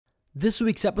This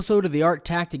week's episode of the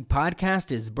ArtTactic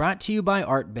Podcast is brought to you by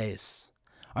Artbase.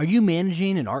 Are you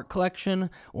managing an art collection,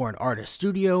 or an artist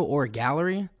studio, or a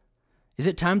gallery? Is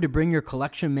it time to bring your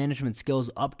collection management skills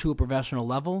up to a professional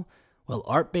level? Well,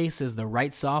 Artbase is the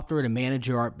right software to manage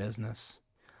your art business.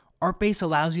 Artbase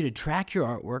allows you to track your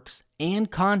artworks and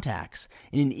contacts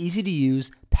in an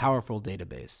easy-to-use, powerful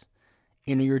database.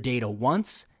 Enter your data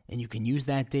once, and you can use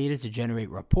that data to generate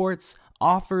reports,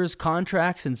 offers,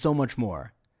 contracts, and so much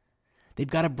more. They've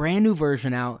got a brand new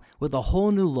version out with a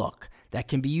whole new look that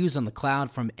can be used on the cloud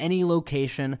from any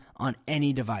location on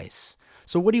any device.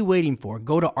 So what are you waiting for?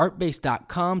 Go to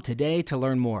artbase.com today to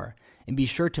learn more. And be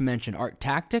sure to mention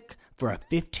ArtTactic for a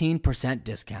 15%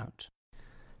 discount.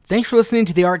 Thanks for listening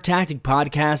to the ArtTactic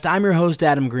Podcast. I'm your host,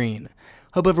 Adam Green.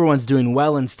 Hope everyone's doing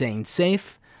well and staying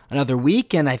safe. Another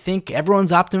week, and I think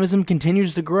everyone's optimism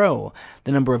continues to grow.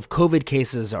 The number of COVID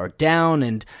cases are down,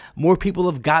 and more people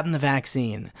have gotten the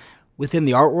vaccine. Within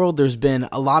the art world, there's been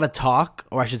a lot of talk,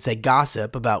 or I should say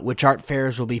gossip, about which art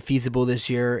fairs will be feasible this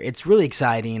year. It's really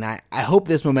exciting. I hope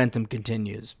this momentum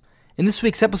continues. In this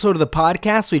week's episode of the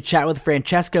podcast, we chat with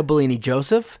Francesca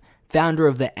Bellini-Joseph, founder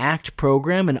of the ACT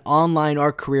program, an online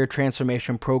art career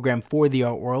transformation program for the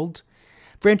art world.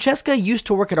 Francesca used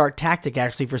to work at ArtTactic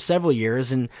actually for several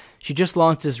years, and she just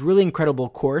launched this really incredible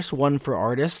course, one for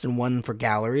artists and one for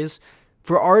galleries.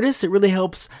 For artists, it really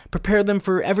helps prepare them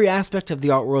for every aspect of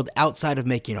the art world outside of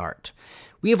making art.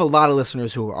 We have a lot of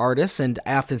listeners who are artists, and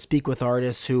I often speak with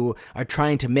artists who are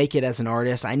trying to make it as an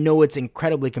artist. I know it's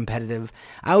incredibly competitive.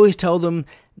 I always tell them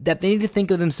that they need to think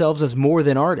of themselves as more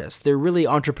than artists. They're really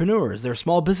entrepreneurs. They're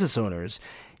small business owners.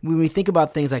 When we think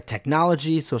about things like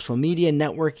technology, social media,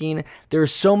 networking, there are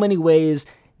so many ways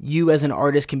you as an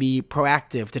artist can be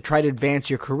proactive to try to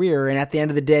advance your career, and at the end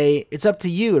of the day, it's up to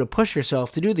you to push yourself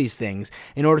to do these things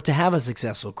in order to have a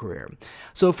successful career.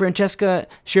 So Francesca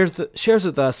shares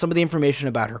with us some of the information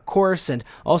about her course and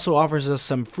also offers us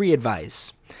some free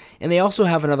advice. And they also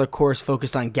have another course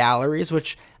focused on galleries,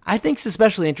 which I think is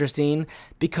especially interesting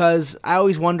because I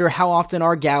always wonder how often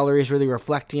are galleries really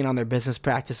reflecting on their business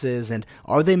practices, and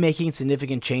are they making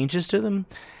significant changes to them?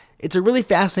 It's a really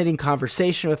fascinating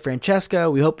conversation with Francesca.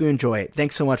 We hope you enjoy it.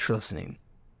 Thanks so much for listening.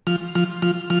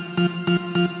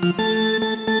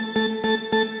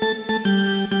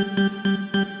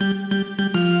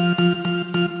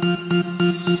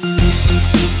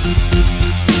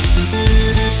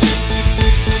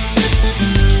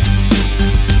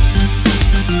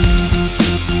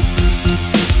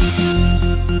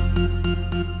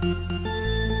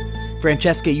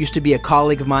 Francesca used to be a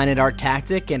colleague of mine at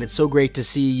ArtTactic, and it's so great to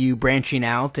see you branching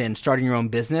out and starting your own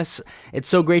business. It's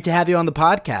so great to have you on the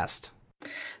podcast.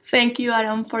 Thank you,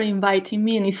 Adam, for inviting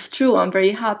me. And it's true, I'm very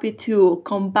happy to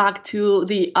come back to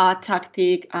the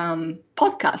ArtTactic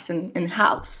podcast and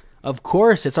house. Of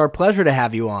course, it's our pleasure to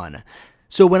have you on.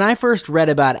 So when I first read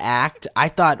about ACT, I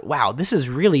thought, wow, this is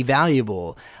really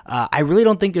valuable. I really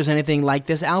don't think there's anything like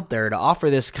this out there to offer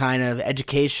this kind of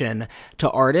education to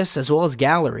artists as well as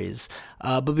galleries.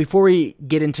 But before we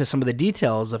get into some of the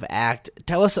details of ACT,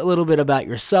 tell us a little bit about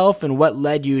yourself and what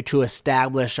led you to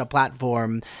establish a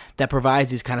platform that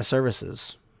provides these kind of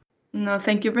services. No,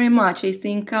 thank you very much. I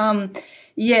think,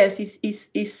 yes,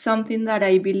 it's something that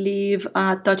I believe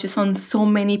touches on so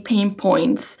many pain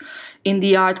points in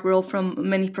the art world from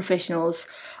many professionals.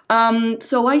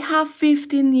 So I have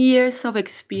 15 years of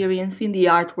experience in the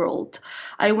art world.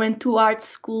 I went to art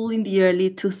school in the early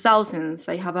 2000s.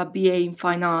 I have a BA in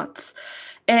fine arts.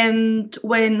 And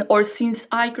since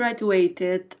I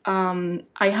graduated, I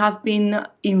have been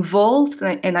involved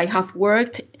and I have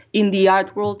worked in the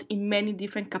art world in many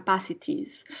different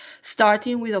capacities,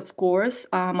 starting with, of course,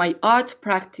 my art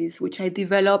practice, which I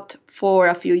developed for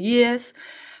a few years.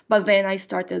 But then I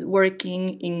started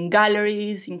working in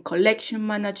galleries, in collection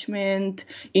management,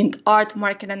 in art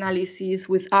market analysis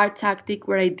with ArtTactic,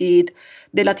 where I did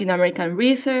the Latin American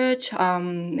research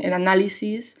and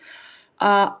analysis.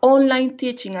 Online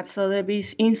teaching at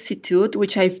Sotheby's Institute,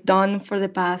 which I've done for the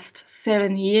past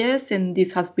 7 years, and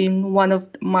this has been one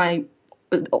of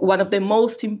the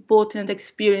most important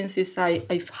experiences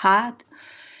I've had.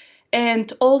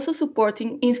 And also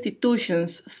supporting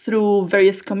institutions through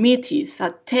various committees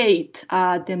at Tate,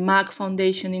 the MAC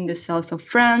Foundation in the south of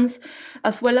France,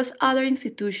 as well as other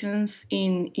institutions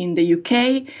in the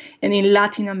UK and in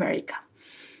Latin America.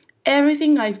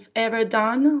 Everything I've ever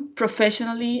done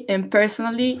professionally and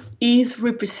personally is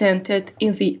represented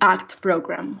in the ACT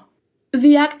program.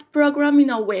 The ACT program, in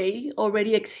a way,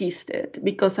 already existed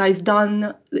because I've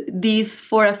done this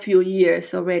for a few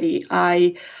years already.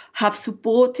 I have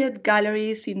supported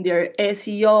galleries in their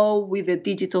SEO with the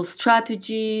digital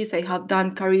strategies. I have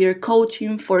done career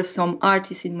coaching for some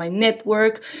artists in my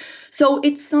network. So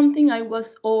it's something I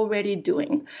was already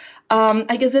doing.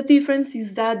 I guess the difference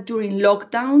is that during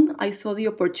lockdown, I saw the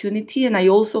opportunity and I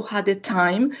also had the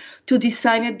time to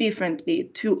design it differently,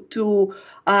 to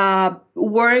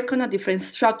work on a different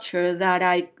structure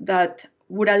that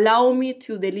would allow me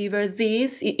to deliver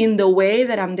this in the way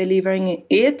that I'm delivering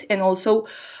it, and also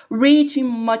reaching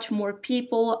much more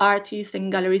people, artists,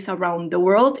 and galleries around the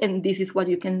world. And this is what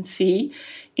you can see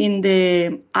in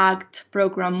the ACT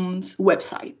program's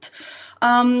website.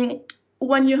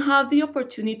 When you have the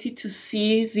opportunity to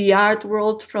see the art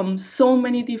world from so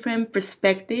many different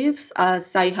perspectives,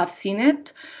 as I have seen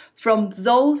it, from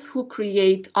those who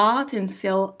create art and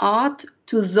sell art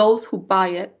to those who buy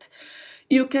it,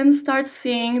 you can start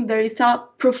seeing there is a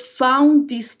profound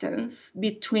distance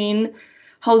between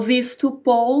how these two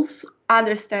poles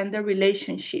understand the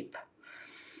relationship.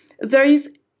 There is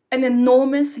an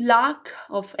enormous lack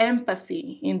of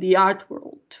empathy in the art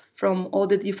world from all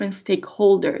the different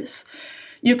stakeholders.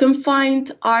 You can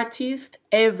find artists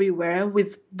everywhere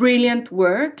with brilliant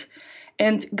work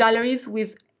and galleries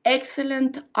with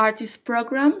excellent artist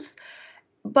programs,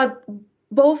 but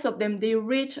both of them, they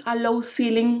reach a low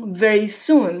ceiling very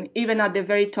soon, even at the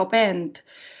very top end,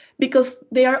 because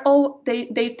they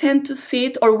tend to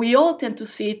sit, or we all tend to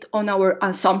sit on our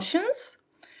assumptions.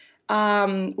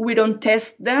 We don't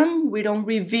test them, we don't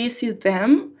revisit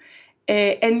them,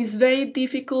 and it's very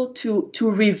difficult to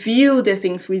review the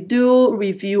things we do,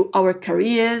 review our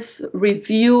careers,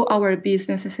 review our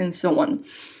businesses, and so on.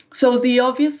 So the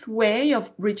obvious way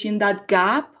of bridging that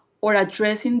gap or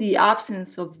addressing the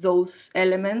absence of those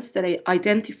elements that I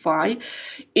identify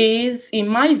is, in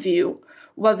my view,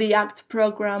 what the ACT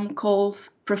program calls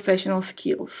professional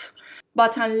skills.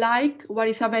 But unlike what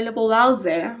is available out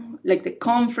there, like the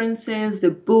conferences, the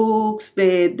books,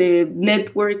 the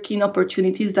networking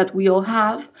opportunities that we all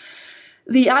have,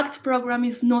 the ACT program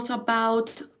is not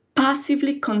about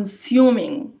passively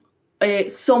consuming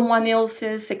someone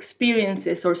else's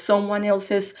experiences or someone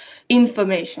else's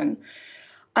information.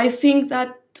 I think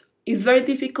that it's very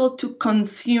difficult to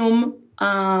consume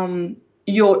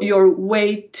your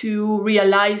way to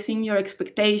realizing your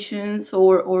expectations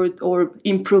or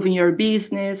improving your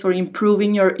business or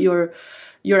improving your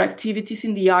activities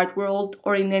in the art world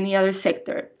or in any other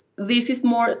sector. This is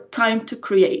more time to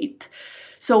create.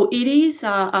 So it is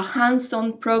a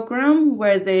hands-on program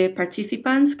where the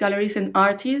participants, galleries and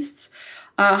artists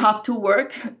have to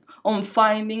work on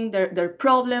finding their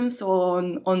problems,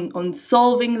 on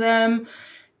solving them,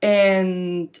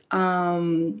 and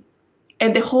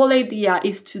the whole idea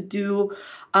is to do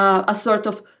a sort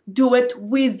of do it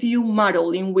with you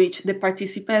model in which the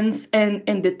participants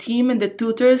and the team and the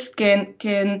tutors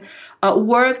can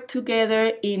work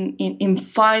together in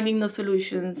finding the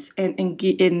solutions and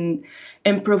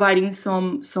providing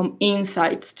some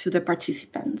insights to the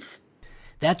participants.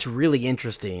 That's really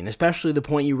interesting, especially the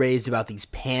point you raised about these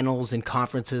panels and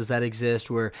conferences that exist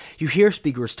where you hear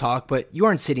speakers talk, but you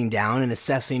aren't sitting down and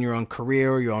assessing your own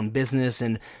career or your own business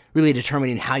and really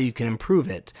determining how you can improve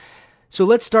it. So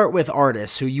let's start with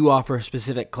artists who you offer a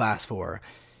specific class for.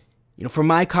 From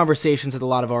my conversations with a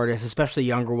lot of artists, especially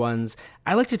younger ones,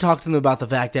 I like to talk to them about the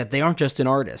fact that they aren't just an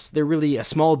artist. They're really a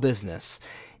small business.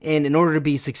 And in order to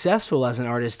be successful as an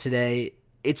artist today,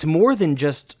 it's more than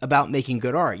just about making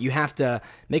good art. You have to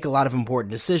make a lot of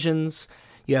important decisions.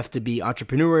 You have to be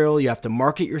entrepreneurial. You have to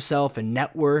market yourself and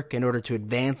network in order to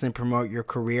advance and promote your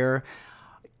career.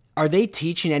 Are they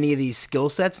teaching any of these skill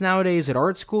sets nowadays at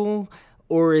art school?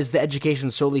 Or is the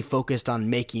education solely focused on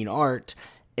making art?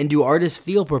 And do artists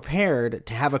feel prepared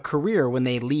to have a career when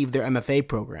they leave their MFA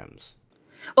programs?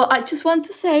 Well, I just want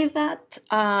to say that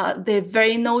the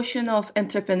very notion of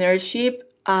entrepreneurship,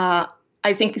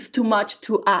 I think is too much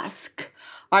to ask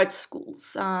art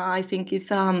schools. I think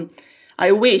it's, I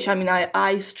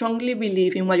strongly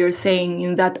believe in what you're saying,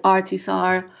 in that artists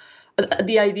are,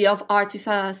 the idea of artists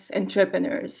as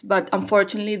entrepreneurs. But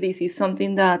unfortunately, this is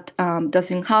something that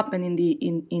doesn't happen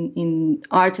in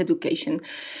art education.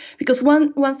 Because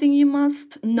one thing you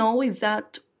must know is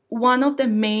that one of the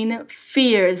main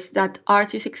fears that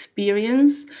artists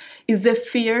experience is the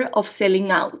fear of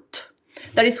selling out.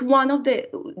 That is one of the,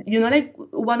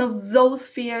 one of those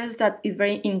fears that is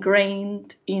very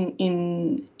ingrained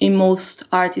in most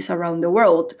artists around the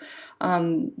world.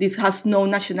 This has no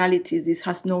nationalities. This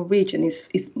has no region. It's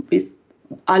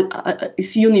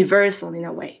universal in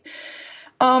a way.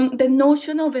 The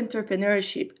notion of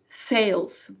entrepreneurship,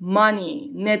 sales,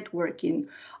 money, networking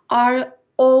are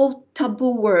all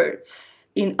taboo words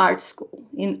in art school,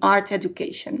 in art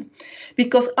education,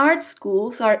 because art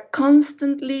schools are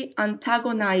constantly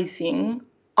antagonizing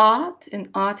art and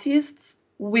artists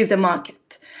with the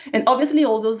market. And obviously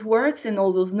all those words and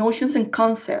all those notions and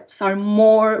concepts are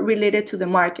more related to the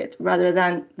market rather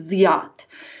than the art.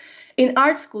 In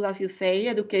art school, as you say,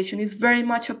 education is very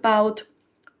much about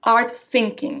art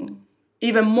thinking,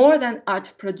 even more than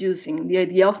art producing. The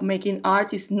idea of making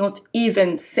art is not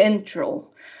even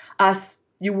central as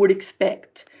you would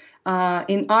expect.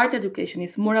 In art education,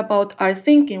 it's more about art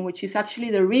thinking, which is actually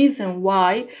the reason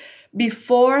why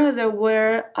before there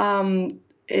were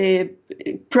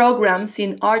programs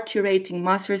in art curating,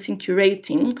 masters in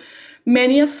curating,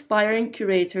 many aspiring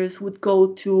curators would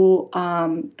go to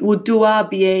would do a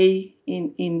BA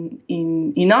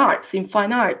in arts, in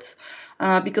fine arts,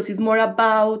 because it's more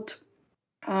about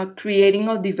creating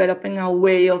or developing a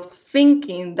way of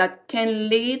thinking that can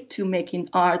lead to making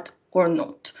art or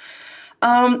not.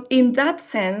 In that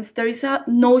sense, there is a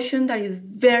notion that is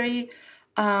very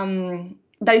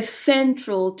that is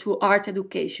central to art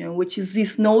education, which is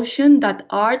this notion that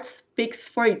art speaks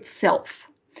for itself.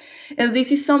 And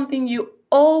this is something you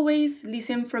always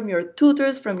listen from your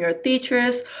tutors, from your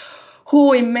teachers,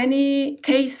 who in many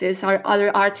cases are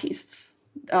other artists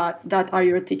that are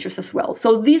your teachers as well.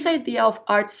 So this idea of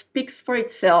art speaks for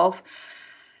itself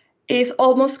is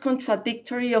almost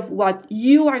contradictory of what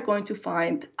you are going to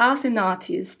find as an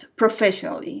artist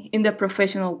professionally in the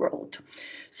professional world.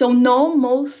 So no,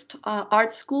 most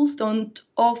art schools don't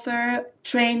offer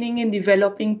training in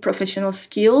developing professional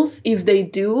skills. If they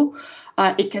do,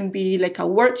 it can be like a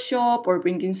workshop or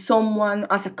bringing someone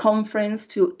as a conference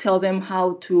to tell them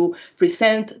how to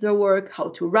present their work, how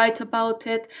to write about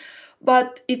it.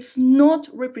 But it's not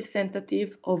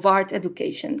representative of art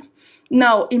education.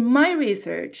 Now, in my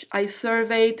research, I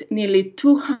surveyed nearly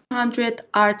 200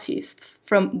 artists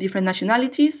from different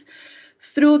nationalities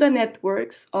through the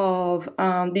networks of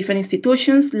different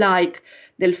institutions like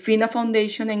Delfina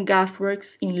Foundation and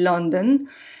Gasworks in London,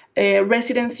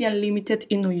 Residency Unlimited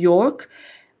in New York,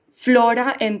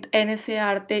 Flora and NSA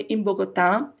Arte in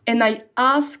Bogota, and I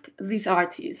asked these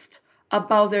artists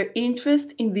about their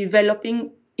interest in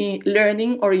developing,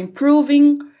 learning, or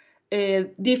improving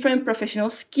different professional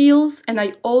skills, and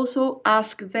I also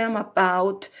asked them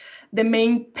about the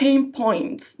main pain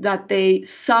points that they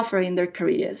suffer in their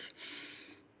careers.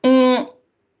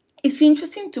 It's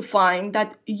interesting to find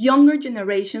that younger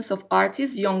generations of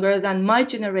artists, younger than my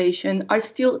generation, are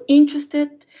still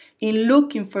interested in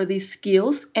looking for these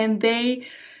skills, and they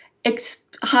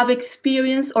have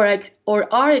experienced or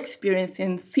are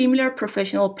experiencing similar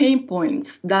professional pain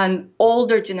points than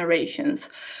older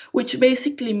generations, which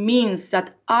basically means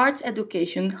that arts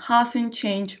education hasn't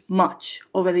changed much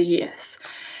over the years.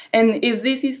 And if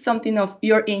this is something of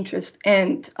your interest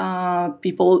and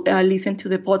people listen to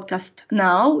the podcast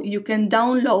now, you can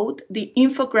download the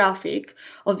infographic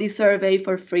of the survey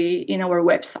for free in our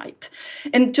website.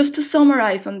 And just to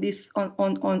summarize on this,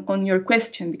 on your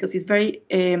question, because it's very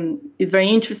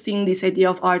interesting, this idea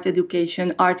of art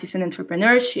education, artists and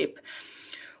entrepreneurship.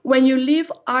 When you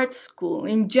leave art school,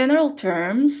 in general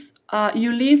terms,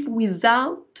 you leave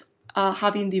without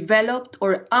having developed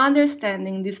or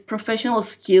understanding these professional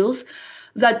skills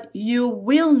that you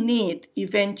will need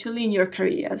eventually in your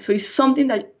career. So it's something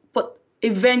that, but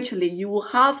eventually you will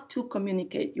have to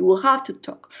communicate, you will have to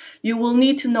talk, you will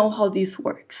need to know how this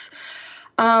works.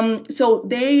 So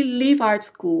they leave art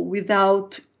school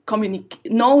without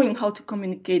knowing how to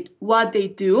communicate what they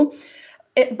do,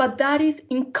 but that is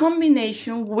in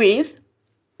combination with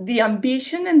the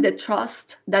ambition and the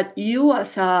trust that you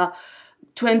as a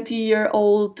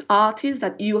 20-year-old artist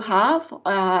that you have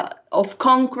of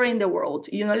conquering the world.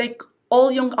 You know, like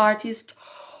all young artists,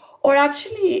 or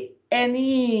actually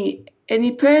any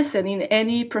person in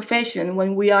any profession,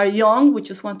 when we are young, we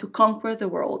just want to conquer the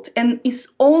world. And it's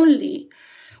only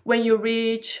when you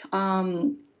reach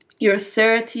your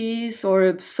 30s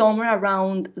or somewhere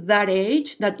around that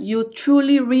age that you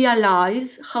truly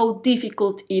realize how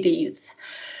difficult it is.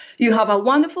 You have a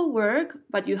wonderful work,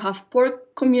 but you have poor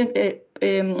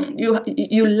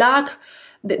you lack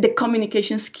the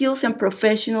communication skills and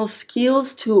professional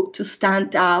skills to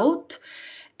stand out,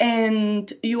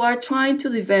 and you are trying to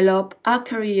develop a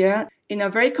career in a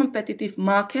very competitive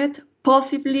market,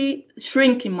 possibly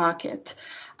shrinking market.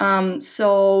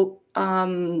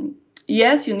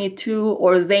 Yes, you need to,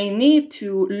 or they need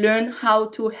to learn how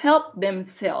to help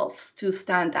themselves to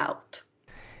stand out.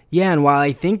 Yeah, and while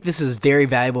I think this is very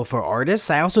valuable for artists,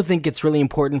 I also think it's really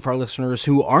important for our listeners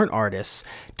who aren't artists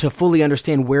to fully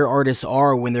understand where artists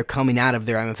are when they're coming out of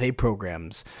their MFA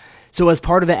programs. So as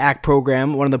part of the ACT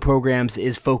program, one of the programs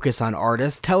is Focus on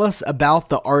Artists. Tell us about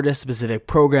the artist-specific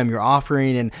program you're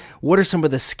offering and what are some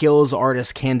of the skills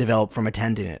artists can develop from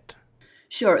attending it?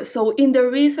 Sure. So in the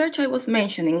research I was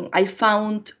mentioning, I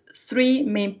found three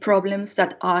main problems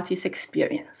that artists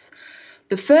experience.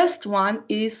 The first one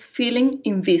is feeling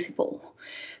invisible.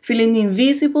 Feeling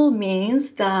invisible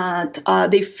means that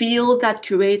they feel that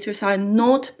curators are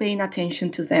not paying attention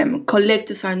to them,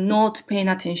 collectors are not paying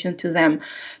attention to them.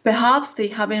 Perhaps they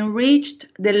haven't reached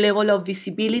the level of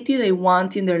visibility they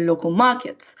want in their local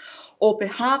markets, or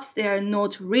perhaps they are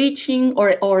not reaching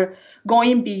or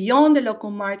going beyond the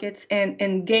local markets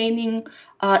and gaining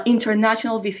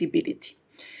international visibility.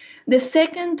 The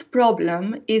second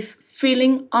problem is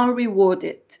feeling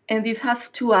unrewarded, and this has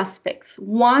two aspects.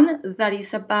 One that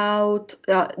is about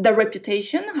the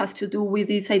reputation, has to do with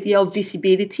this idea of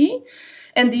visibility,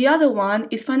 and the other one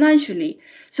is financially.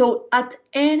 So at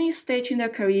any stage in their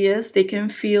careers, they can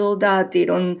feel that they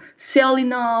don't sell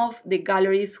enough, the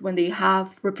galleries, when they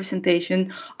have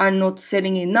representation, are not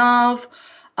selling enough.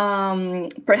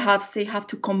 Perhaps they have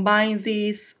to combine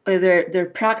this, their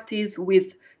practice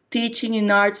with teaching in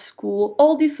art school,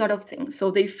 all these sort of things. So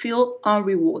they feel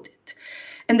unrewarded.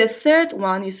 And the third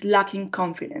one is lacking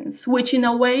confidence, which in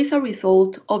a way is a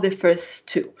result of the first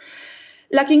two.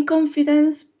 Lacking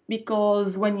confidence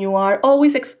because when you are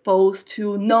always exposed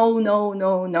to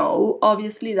no,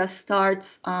 obviously that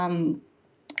starts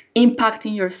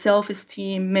impacting your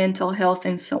self-esteem, mental health,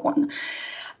 and so on.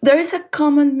 There is a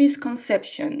common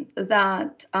misconception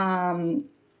that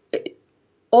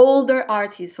older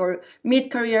artists or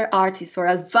mid-career artists or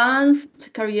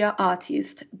advanced career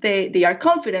artists, they are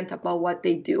confident about what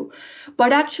they do.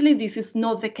 But actually, this is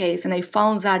not the case. And I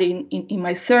found that in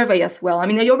my survey as well. I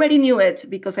mean, I already knew it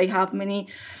because I have many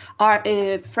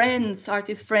artist friends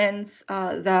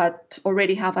that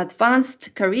already have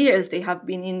advanced careers. They have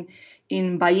been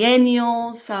in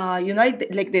biennials,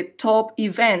 like the top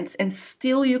events. And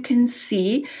still you can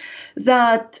see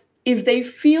that if they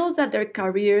feel that their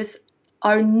careers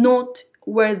are not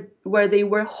where they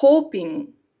were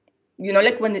hoping,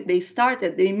 like when they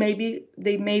started, they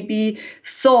maybe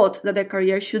thought that their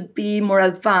career should be more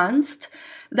advanced.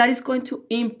 That is going to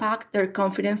impact their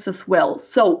confidence as well.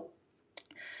 So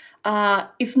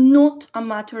it's not a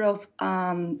matter of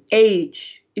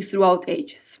age, it's throughout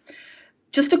ages.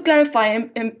 Just to clarify,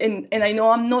 and I know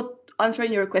I'm not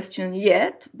answering your question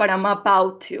yet, but I'm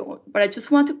about to. But I just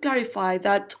want to clarify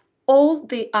that all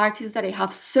the artists that I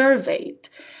have surveyed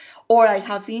or I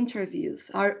have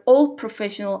interviews are all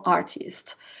professional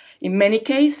artists. In many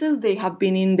cases, they have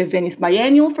been in the Venice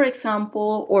Biennial, for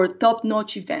example, or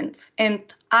top-notch events, and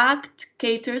ACT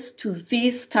caters to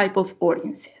these type of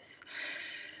audiences.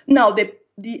 Now,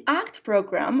 the ACT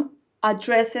program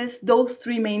addresses those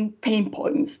three main pain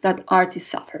points that artists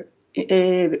suffer: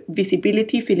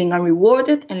 visibility, feeling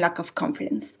unrewarded, and lack of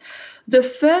confidence. The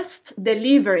first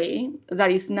delivery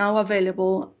that is now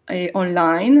available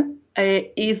online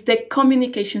is the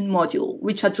communication module,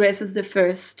 which addresses the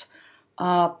first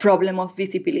problem of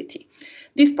visibility.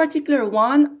 This particular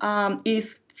one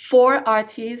is for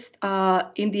artists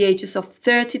in the ages of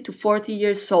 30 to 40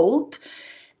 years old.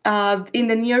 In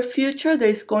the near future, there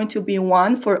is going to be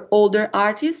one for older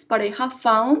artists, but I have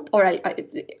found,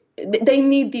 they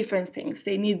need different things.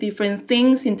 They need different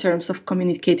things in terms of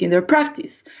communicating their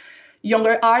practice.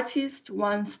 Younger artists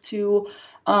wants to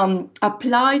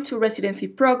apply to residency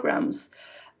programs.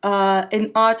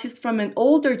 An artist from an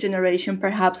older generation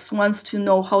perhaps wants to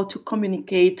know how to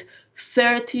communicate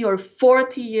 30 or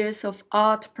 40 years of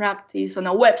art practice on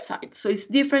a website. So it's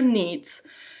different needs.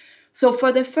 So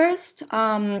for the first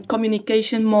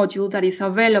communication module that is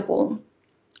available,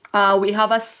 we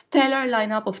have a stellar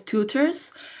lineup of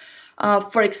tutors.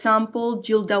 For example,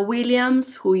 Gilda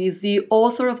Williams, who is the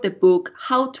author of the book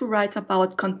How to Write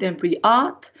About Contemporary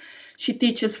Art. She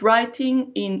teaches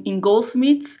writing in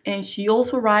Goldsmiths, and she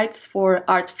also writes for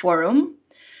Art Forum.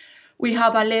 We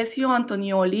have Alessio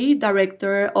Antonioli,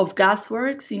 director of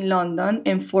Gasworks in London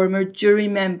and former jury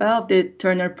member of the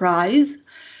Turner Prize.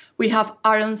 We have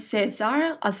Aaron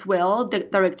Cesar as well, the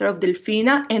director of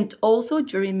Delfina, and also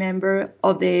jury member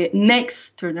of the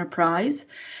next Turner Prize.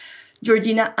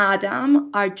 Georgina Adam,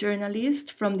 art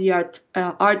journalist from the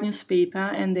art newspaper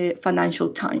and the Financial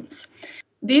Times.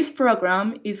 This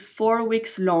program is 4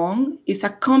 weeks long. It's a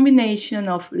combination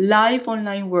of live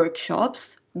online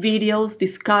workshops, videos,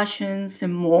 discussions,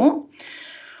 and more,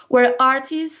 where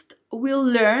artists will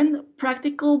learn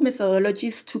practical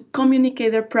methodologies to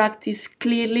communicate their practice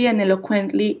clearly and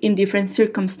eloquently in different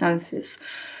circumstances.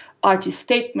 Artist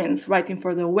statements, writing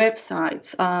for their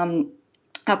websites,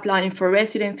 applying for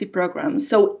residency programs.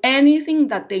 So anything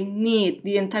that they need,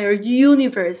 the entire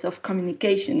universe of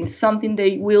communication, is something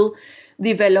they will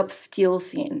develop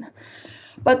skills in.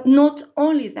 But not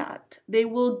only that, they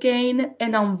will gain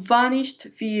an unvarnished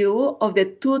view of the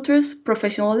tutors'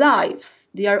 professional lives.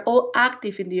 They are all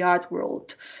active in the art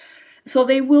world. So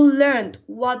they will learn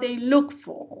what they look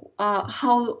for,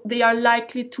 how they are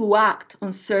likely to act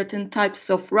on certain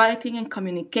types of writing and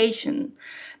communication.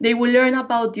 They will learn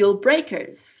about deal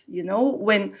breakers,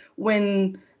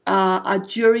 when a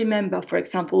jury member, for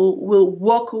example, will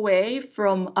walk away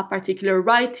from a particular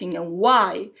writing and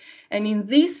why. And in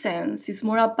this sense, it's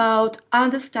more about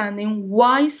understanding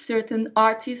why certain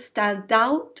artists stand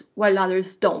out while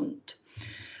others don't.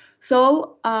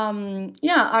 So,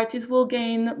 artists will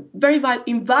gain very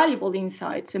invaluable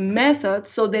insights and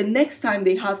methods. So the next time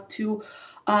they have to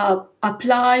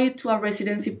apply to a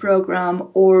residency program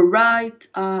or write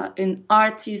an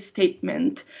artist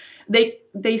statement,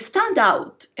 they stand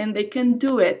out and they can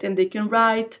do it and they can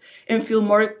write and feel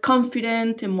more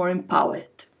confident and more empowered.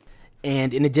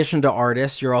 And in addition to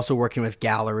artists, you're also working with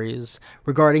galleries.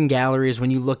 Regarding galleries,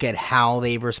 when you look at how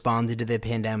they've responded to the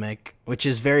pandemic, which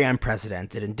is very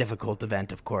unprecedented and difficult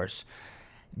event, of course,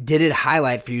 did it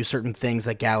highlight for you certain things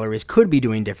that galleries could be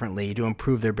doing differently to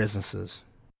improve their businesses?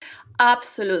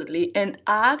 Absolutely. And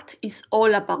ACT is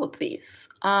all about this.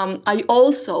 I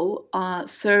also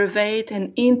surveyed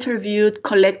and interviewed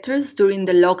collectors during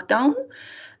the lockdown,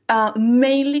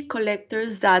 mainly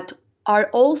collectors that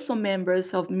are also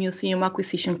members of museum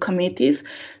acquisition committees,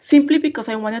 simply because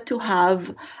I wanted to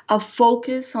have a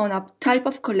focus on a type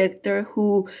of collector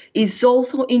who is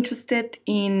also interested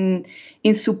in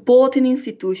supporting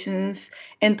institutions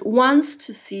and wants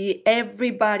to see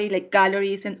everybody, like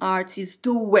galleries and artists,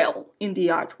 do well in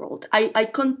the art world. I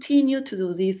continue to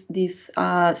do this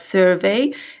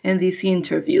survey and these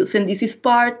interviews, and this is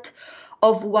part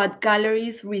of what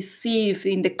galleries receive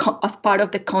as part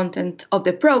of the content of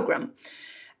the program.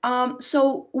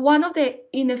 So one of the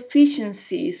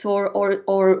inefficiencies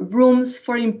or rooms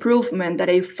for improvement that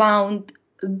I found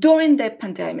during the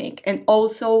pandemic, and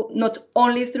also not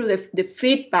only through the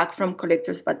feedback from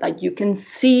collectors, but that you can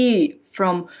see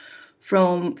from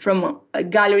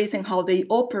galleries and how they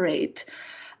operate,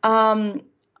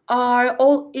 are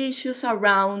all issues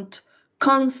around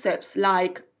concepts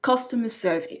like customer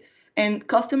service. And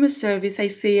customer service, I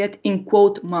say it in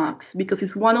quote marks, because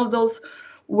it's one of those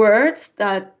words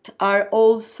that are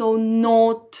also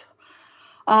not,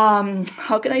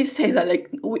 how can I say that? Like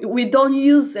we don't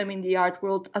use them in the art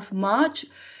world as much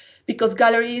because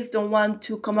galleries don't want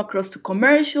to come across too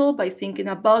commercial by thinking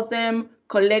about them.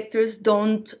 Collectors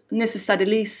don't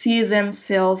necessarily see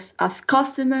themselves as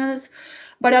customers.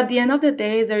 But at the end of the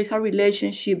day, there is a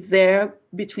relationship there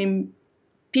between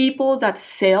people that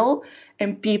sell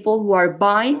and people who are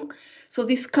buying. So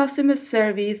this customer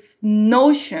service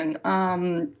notion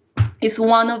is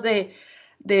one of the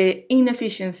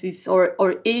inefficiencies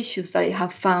or issues that I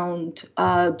have found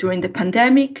during the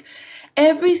pandemic.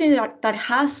 Everything that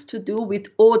has to do with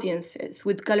audiences,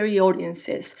 with gallery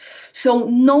audiences. So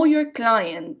know your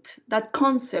client, that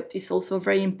concept is also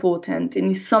very important,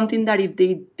 and is something that if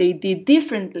they did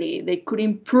differently, they could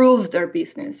improve their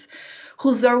business.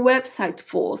 Who's their website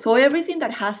for? So everything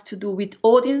that has to do with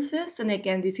audiences, and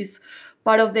again, this is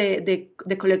part of the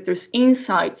collectors'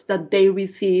 insights that they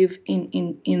receive in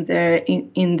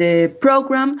the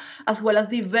program, as well as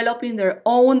developing their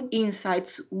own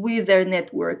insights with their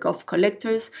network of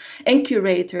collectors and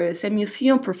curators and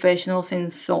museum professionals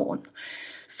and so on.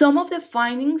 Some of the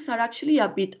findings are actually a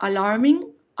bit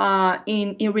alarming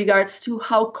in regards to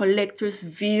how collectors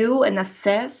view and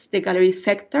assess the gallery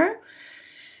sector.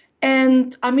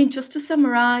 And I mean, just to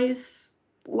summarize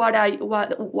what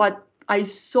I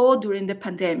saw during the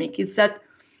pandemic is that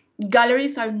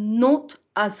galleries are not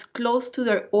as close to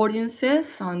their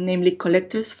audiences, namely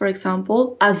collectors, for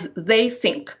example, as they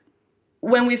think.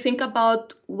 When we think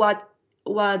about what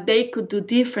they could do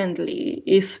differently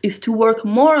is to work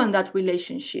more on that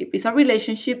relationship. It's a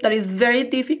relationship that is very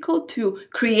difficult to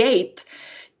create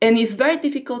and it's very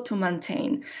difficult to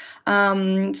maintain.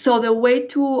 So the way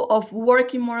of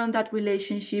working more on that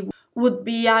relationship would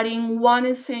be adding one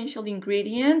essential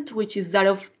ingredient, which is that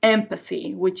of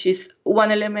empathy, which is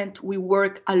one element we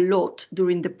work a lot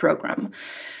during the program.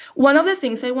 One of the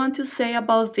things I want to say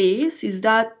about this is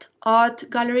that art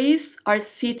galleries are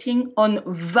sitting on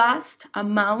vast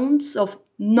amounts of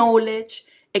knowledge,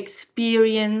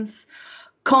 experience,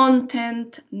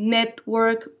 content,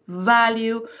 network,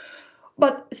 value,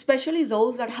 but especially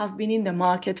those that have been in the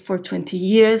market for 20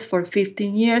 years, for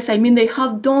 15 years. I mean, they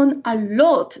have done a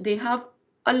lot. They have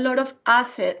a lot of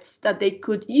assets that they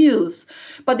could use,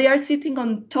 but they are sitting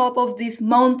on top of this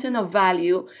mountain of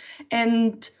value,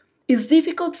 and it's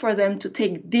difficult for them to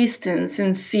take distance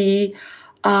and see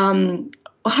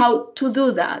how to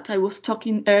do that. I was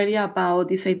talking earlier about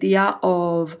this idea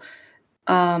of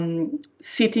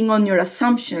sitting on your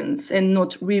assumptions and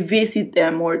not revisit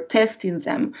them or testing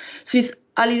them. So it's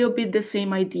a little bit the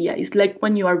same idea. It's like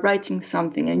when you are writing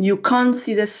something and you can't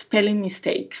see the spelling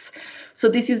mistakes. So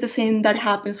this is the same that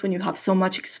happens when you have so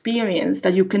much experience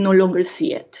that you can no longer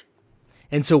see it.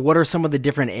 And so what are some of the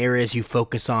different areas you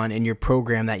focus on in your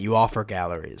program that you offer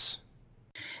galleries?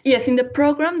 Yes, in the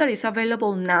program that is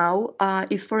available now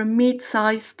is for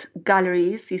mid-sized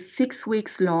galleries. It's 6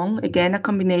 weeks long. Again, a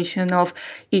combination of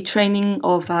e-training,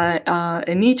 of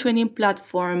an e-training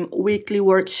platform, weekly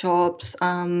workshops,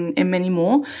 and many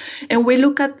more. And we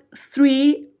look at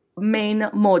 3 main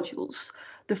modules.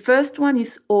 The first one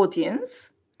is audience.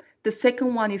 The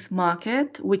second one is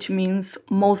market, which means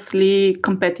mostly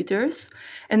competitors.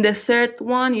 And the third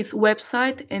one is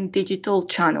website and digital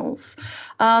channels.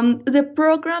 The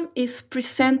program is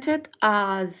presented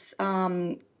as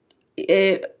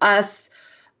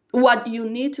what you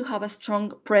need to have a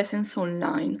strong presence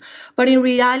online. But in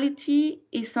reality,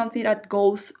 it's something that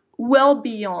goes well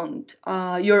beyond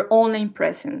your online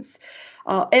presence.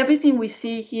 Everything we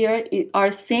see here are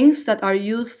things that are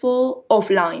useful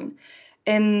offline.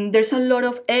 And there's a lot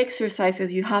of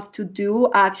exercises you have to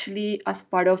do actually as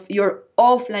part of your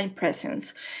offline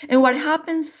presence. And what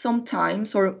happens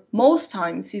sometimes, or most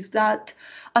times, is that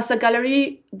as a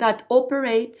gallery that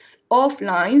operates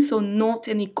offline, so not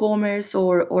an e-commerce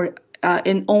or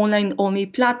an online-only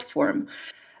platform,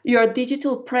 your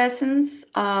digital presence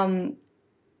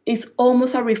is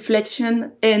almost a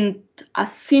reflection and a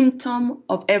symptom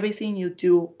of everything you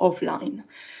do offline.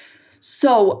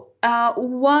 So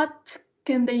what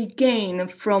can they gain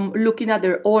from looking at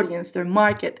their audience, their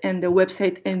market, and their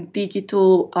website and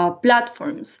digital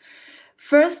platforms?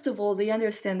 First of all, they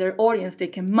understand their audience. They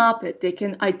can map it. They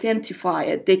can identify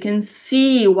it. They can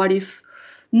see what is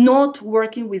not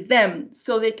working with them,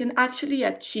 so they can actually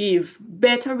achieve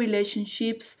better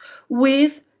relationships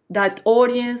with that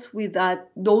audience, with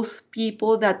those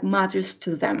people that matters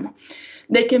to them.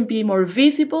 They can be more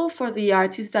visible for the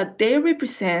artists that they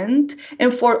represent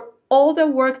and for all the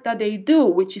work that they do,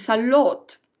 which is a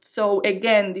lot. So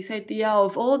again, this idea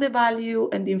of all the value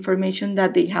and the information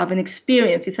that they have and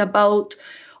experience is about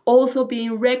also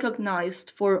being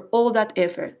recognized for all that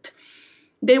effort.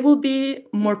 They will be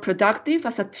more productive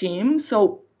as a team.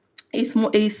 So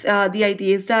the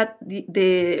idea is that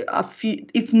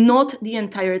if not the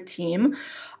entire team,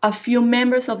 a few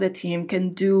members of the team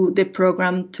can do the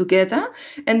program together,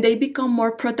 and they become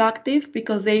more productive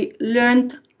because they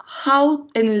learned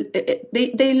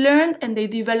they learned and they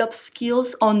develop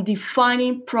skills on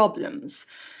defining problems.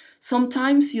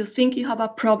 Sometimes you think you have a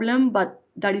problem, but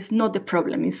that is not the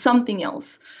problem, it's something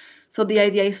else. So the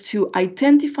idea is to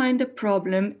identify the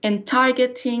problem and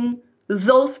targeting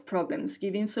those problems,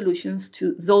 giving solutions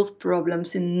to those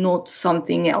problems and not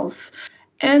something else.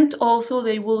 And also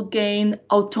they will gain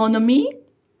autonomy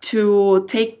to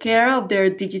take care of their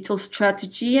digital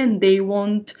strategy, and they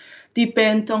won't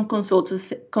depend on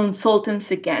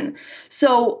consultants again.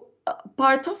 So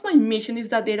part of my mission is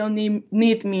that they don't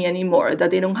need me anymore, that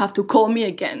they don't have to call me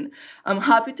again. I'm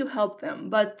happy to help them,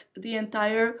 but the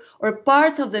entire or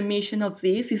part of the mission of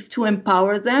this is to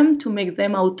empower them, to make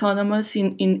them autonomous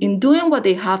in doing what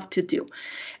they have to do.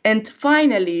 And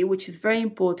finally, which is very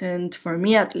important for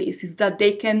me at least, is that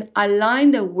they can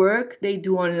align the work they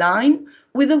do online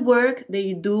with the work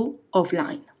they do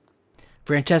offline.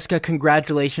 Francesca,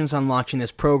 congratulations on launching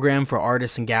this program for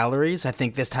artists and galleries. I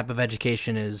think this type of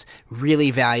education is really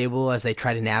valuable as they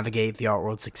try to navigate the art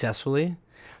world successfully.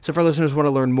 So for listeners who want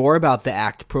to learn more about the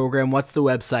ACT program, what's the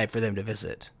website for them to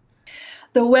visit?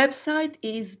 The website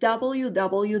is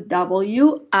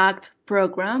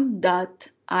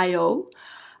www.actprogram.io.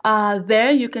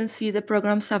 There you can see the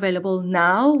programs available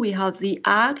now. We have the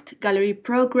ACT Gallery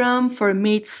program for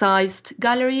mid-sized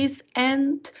galleries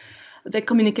and the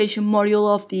communication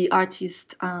module of the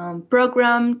artist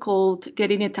program called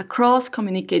Getting It Across,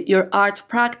 Communicate Your Art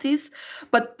Practice.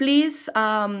 But please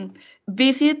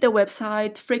visit the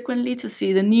website frequently to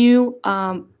see the new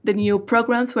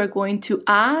programs we're going to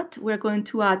add. We're going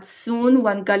to add soon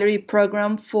one gallery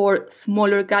program for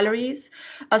smaller galleries,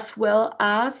 as well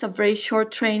as a very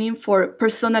short training for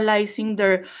personalizing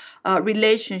their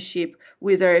relationship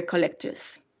with their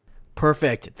collectors.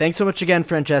 Perfect. Thanks so much again,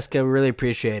 Francesca. We really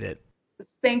appreciate it.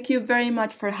 Thank you very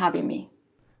much for having me.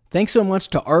 Thanks so much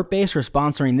to ArtBase for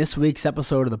sponsoring this week's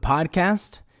episode of the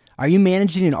podcast. Are you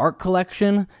managing an art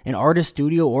collection, an artist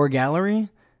studio, or gallery?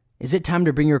 Is it time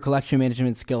to bring your collection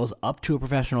management skills up to a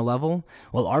professional level?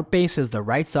 Well, ArtBase is the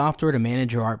right software to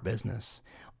manage your art business.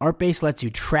 ArtBase lets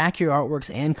you track your artworks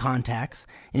and contacts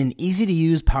in an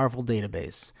easy-to-use, powerful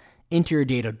database. Enter your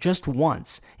data just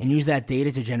once and use that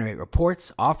data to generate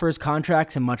reports, offers,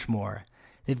 contracts, and much more.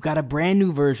 They've got a brand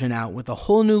new version out with a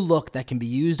whole new look that can be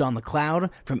used on the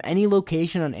cloud from any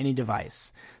location on any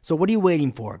device. So what are you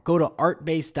waiting for? Go to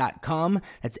artbase.com,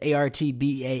 that's ArtBase.com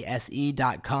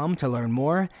to learn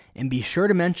more, and be sure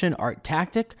to mention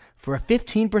ArtTactic for a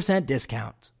 15%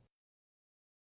 discount.